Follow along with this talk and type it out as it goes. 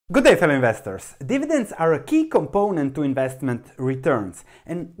Good day, fellow investors. Dividends are a key component to investment returns,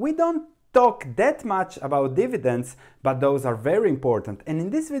 and we don't talk that much about dividends, but those are very important. And in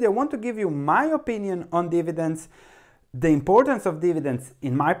this video, I want to give you my opinion on dividends, the importance of dividends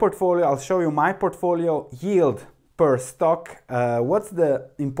in my portfolio. I'll show you my portfolio yield per stock, what's the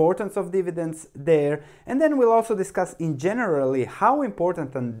importance of dividends there, and then we'll also discuss in generally how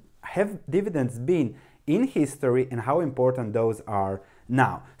important have dividends been in history and how important those are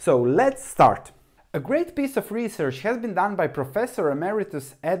now. So let's start. A great piece of research has been done by Professor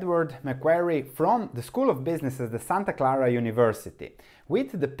Emeritus Edward McQuarrie from the School of Business at the Santa Clara University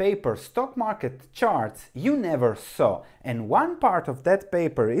with the paper Stock Market Charts You Never Saw, and one part of that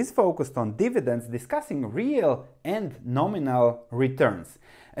paper is focused on dividends, discussing real and nominal returns.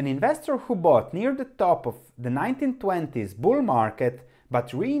 An investor who bought near the top of the 1920s bull market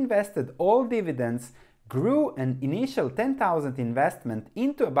but reinvested all dividends grew an initial 10,000 investment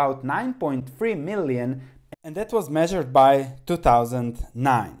into about 9.3 million, and that was measured by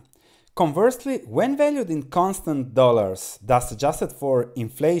 2009. Conversely, when valued in constant dollars, thus adjusted for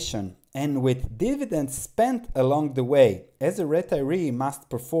inflation, and with dividends spent along the way, as a retiree must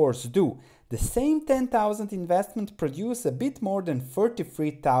perforce do, the same 10,000 investment produced a bit more than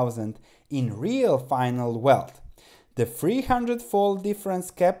 33,000 in real final wealth. The 300-fold difference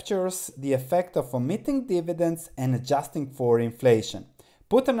captures the effect of omitting dividends and adjusting for inflation.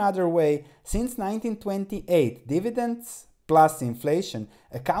 Put another way, since 1928, dividends plus inflation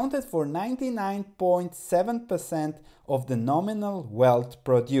accounted for 99.7% of the nominal wealth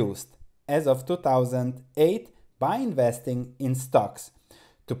produced as of 2008 by investing in stocks.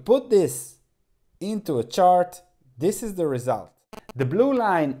 To put this into a chart, this is the result. The blue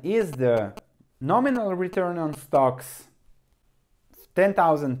line is the nominal return on stocks,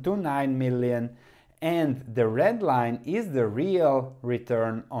 10,000 to 9 million, and the red line is the real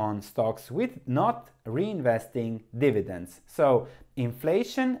return on stocks with not reinvesting dividends. So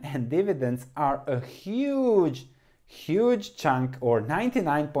inflation and dividends are a huge chunk, or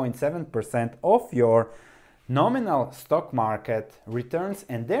 99.7% of your nominal stock market returns,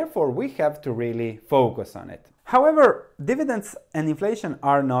 and therefore we have to really focus on it. However, dividends and inflation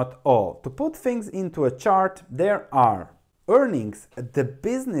are not all. To put things into a chart, there are earnings. The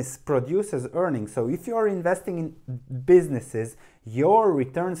business produces earnings. So if you are investing in businesses, your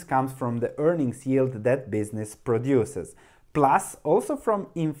returns comes from the earnings yield that business produces. Plus also from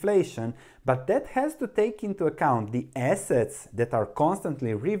inflation, but that has to take into account the assets that are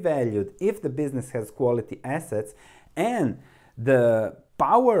constantly revalued if the business has quality assets, and the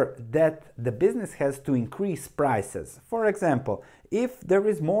power that the business has to increase prices. For example, if there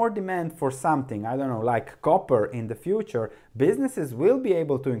is more demand for something, I don't know, like copper in the future, businesses will be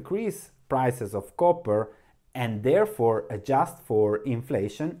able to increase prices of copper and therefore adjust for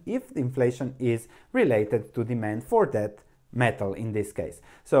inflation if the inflation is related to demand for that metal in this case.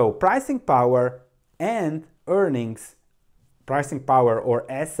 So pricing power and earnings, pricing power or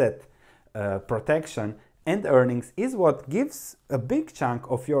asset protection and earnings is what gives a big chunk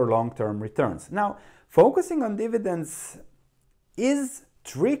of your long-term returns. Now, focusing on dividends is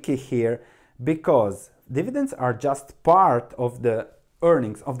tricky here because dividends are just part of the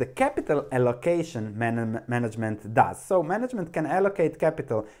earnings of the capital allocation management does. So management can allocate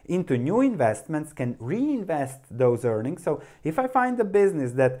capital into new investments, can reinvest those earnings. So if I find a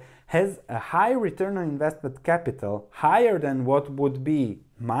business that has a high return on invested capital, higher than what would be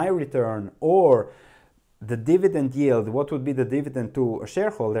my return or the dividend yield, what would be the dividend to a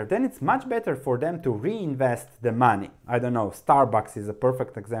shareholder, then it's much better for them to reinvest the money. I don't know, Starbucks is a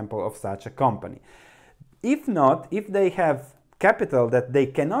perfect example of such a company. If not, if they have capital that they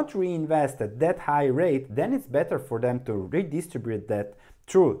cannot reinvest at that high rate, then it's better for them to redistribute that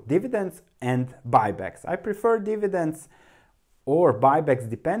through dividends and buybacks. I prefer dividends or buybacks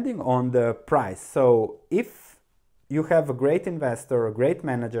depending on the price. So if you have a great investor, a great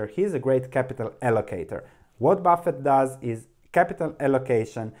manager, he's a great capital allocator. What Buffett does is capital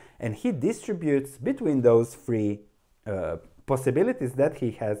allocation, and he distributes between those three possibilities that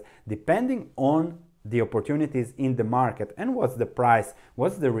he has depending on the opportunities in the market and what's the price,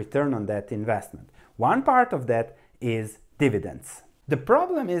 what's the return on that investment. One part of that is dividends. The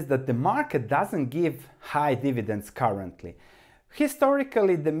problem is that the market doesn't give high dividends currently.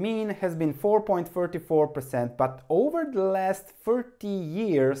 Historically, the mean has been 4.34%, but over the last 30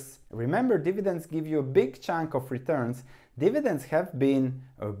 years, remember, dividends give you a big chunk of returns, dividends have been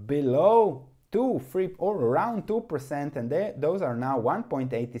below 2, 3, or around 2%, and those are now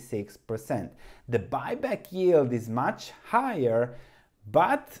 1.86%. The buyback yield is much higher,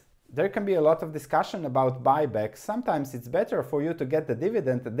 but there can be a lot of discussion about buybacks. Sometimes it's better for you to get the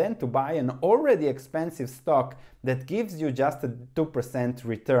dividend than to buy an already expensive stock that gives you just a 2%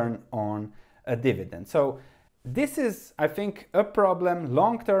 return on a dividend. So this is, I think, a problem,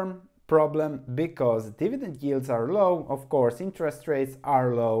 long-term problem, because dividend yields are low. Of course, interest rates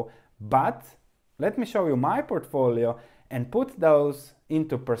are low, but let me show you my portfolio and put those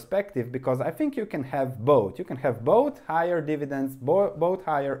into perspective, because I think you can have both. You can have both higher dividends, both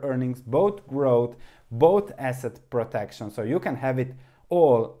higher earnings, both growth, both asset protection. So you can have it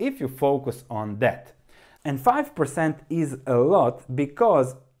all if you focus on that. And 5% is a lot,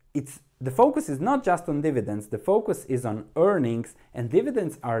 because the focus is not just on dividends, the focus is on earnings, and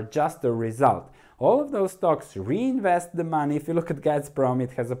dividends are just a result. All of those stocks reinvest the money. If you look at Gazprom,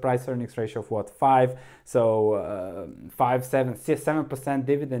 it has a price-earnings ratio of what, 5? So 7%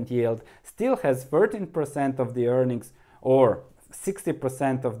 dividend yield, still has 13% of the earnings, or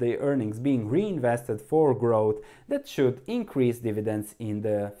 60% of the earnings being reinvested for growth. That should increase dividends in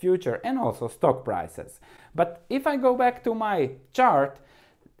the future, and also stock prices. But if I go back to my chart,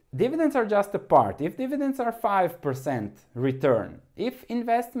 dividends are just a part. If dividends are 5% return, if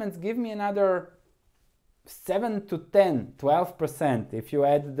investments give me another 7 to 10, 12%, if you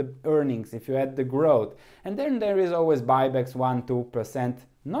add the earnings, if you add the growth, and then there is always buybacks 1, 2%,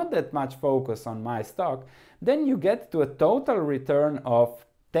 not that much focus on my stock, then you get to a total return of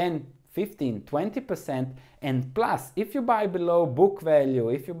 10, 15, 20%, and plus, if you buy below book value,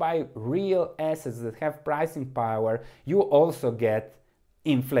 if you buy real assets that have pricing power, you also get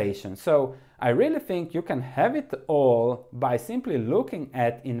inflation. So I really think you can have it all by simply looking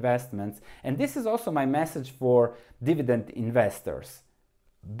at investments. And this is also my message for dividend investors.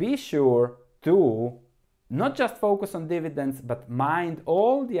 Be sure to not just focus on dividends, but mind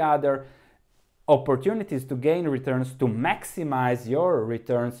all the other opportunities to gain returns, to maximize your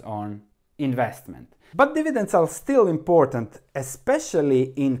returns on investment. But dividends are still important,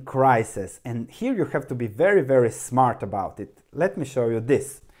 especially in crisis. And here you have to be very, very smart about it. Let me show you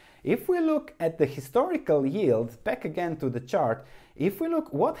this. If we look at the historical yield, back again to the chart, if we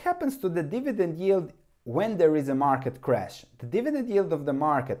look what happens to the dividend yield when there is a market crash, the dividend yield of the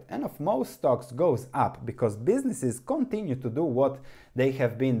market and of most stocks goes up because businesses continue to do what they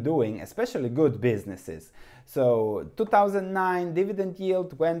have been doing, especially good businesses. So 2009 dividend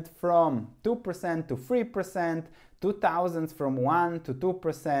yield went from 2% to 3%, 2000s from 1 to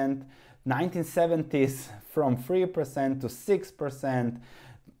 2%, 1970s from 3% to 6%.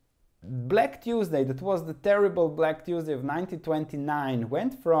 Black Tuesday, that was the terrible Black Tuesday of 1929,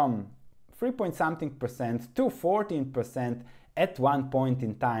 went from 3 point something percent to 14% at one point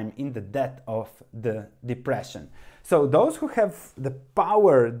in time in the depth of the depression. So those who have the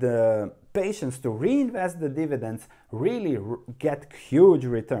power, the patience to reinvest the dividends really get huge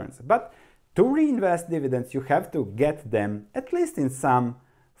returns. But to reinvest dividends, you have to get them at least in some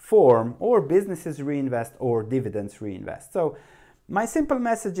form, or businesses reinvest or dividends reinvest. So my simple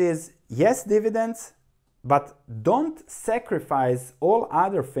message is, yes, dividends, but don't sacrifice all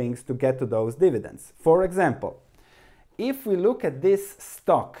other things to get to those dividends. For example, if we look at this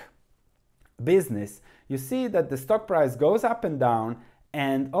stock business, you see that the stock price goes up and down,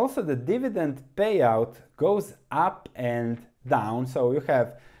 and also the dividend payout goes up and down. So you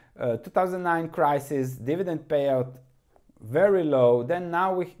have 2009 crisis, dividend payout very low. Then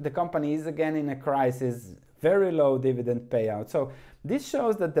now the company is again in a crisis, very low dividend payout. So this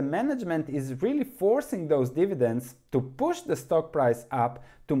shows that the management is really forcing those dividends to push the stock price up,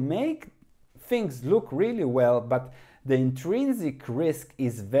 to make things look really well, but the intrinsic risk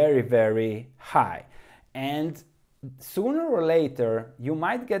is very, very high. And sooner or later, you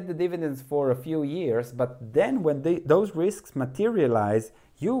might get the dividends for a few years, but then when those risks materialize,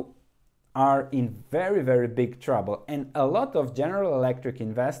 you are in very, very big trouble. And a lot of General Electric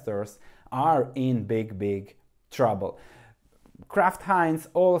investors are in big, big trouble. Kraft Heinz,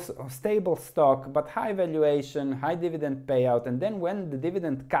 also stable stock, but high valuation, high dividend payout. And then when the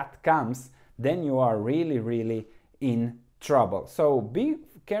dividend cut comes, then you are really, really in trouble. So be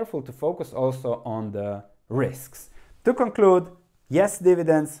careful to focus also on the risks. To conclude, yes,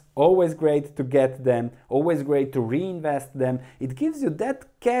 dividends, always great to get them, always great to reinvest them. It gives you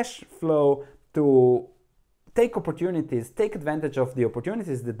that cash flow to take opportunities, take advantage of the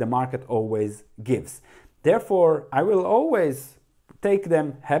opportunities that the market always gives. Therefore, I will always take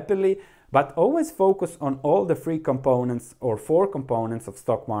them happily, but always focus on all the three components or four components of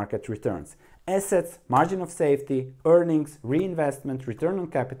stock market returns. assets, margin of safety, earnings, reinvestment, return on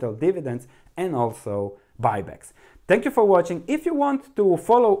capital, dividends, and also buybacks. Thank you for watching. If you want to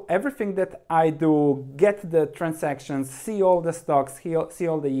follow everything that I do, get the transactions, see all the stocks, see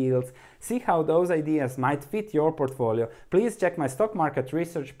all the yields, see how those ideas might fit your portfolio, please check my stock market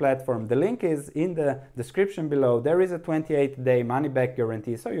research platform. The link is in the description below. There is a 28-day money-back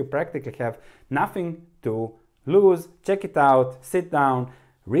guarantee, so you practically have nothing to lose. Check it out, sit down,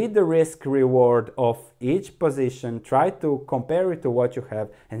 read the risk reward of each position, try to compare it to what you have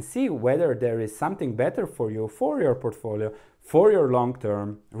and see whether there is something better for you, for your portfolio, for your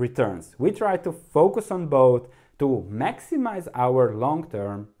long-term returns. We try to focus on both to maximize our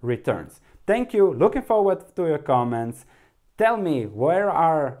long-term returns. Thank you. Looking forward to your comments. Tell me, where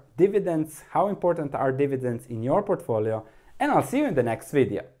are dividends? How important are dividends in your portfolio? And I'll see you in the next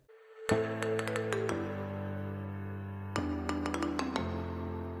video.